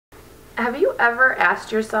Have you ever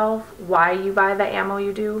asked yourself why you buy the ammo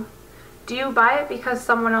you do? Do you buy it because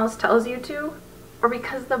someone else tells you to? Or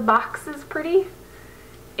because the box is pretty?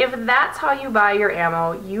 If that's how you buy your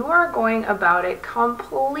ammo, you are going about it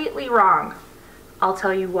completely wrong. I'll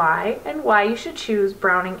tell you why and why you should choose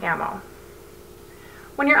Browning ammo.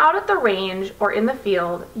 When you're out at the range or in the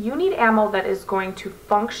field, you need ammo that is going to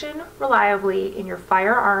function reliably in your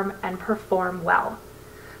firearm and perform well.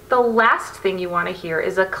 The last thing you want to hear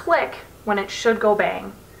is a click when it should go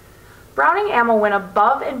bang. Browning ammo went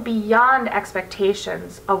above and beyond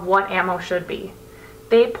expectations of what ammo should be.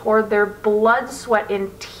 They poured their blood, sweat,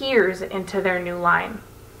 and tears into their new line.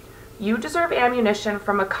 You deserve ammunition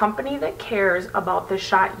from a company that cares about the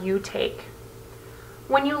shot you take.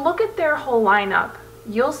 When you look at their whole lineup,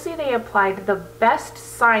 you'll see they applied the best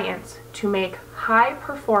science to make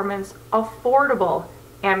high-performance, affordable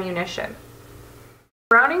ammunition.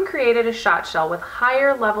 Browning created a shot shell with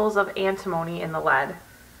higher levels of antimony in the lead.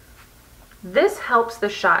 This helps the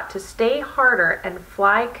shot to stay harder and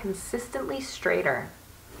fly consistently straighter.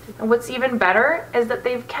 And what's even better is that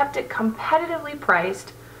they've kept it competitively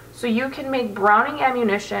priced so you can make Browning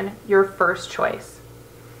ammunition your first choice.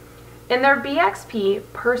 In their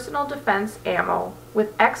BXP personal defense ammo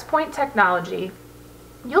with X-Point technology,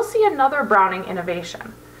 you'll see another Browning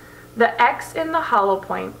innovation. The X in the hollow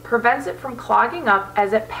point prevents it from clogging up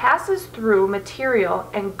as it passes through material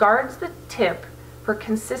and guards the tip for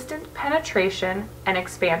consistent penetration and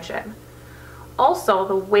expansion. Also,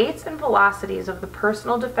 the weights and velocities of the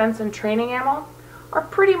personal defense and training ammo are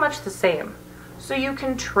pretty much the same, so you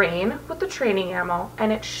can train with the training ammo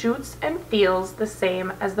and it shoots and feels the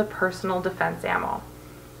same as the personal defense ammo.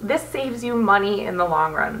 This saves you money in the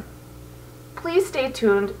long run. Please stay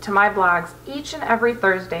tuned to my blogs each and every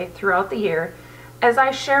Thursday throughout the year as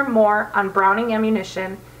I share more on Browning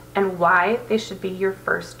ammunition and why they should be your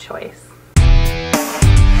first choice.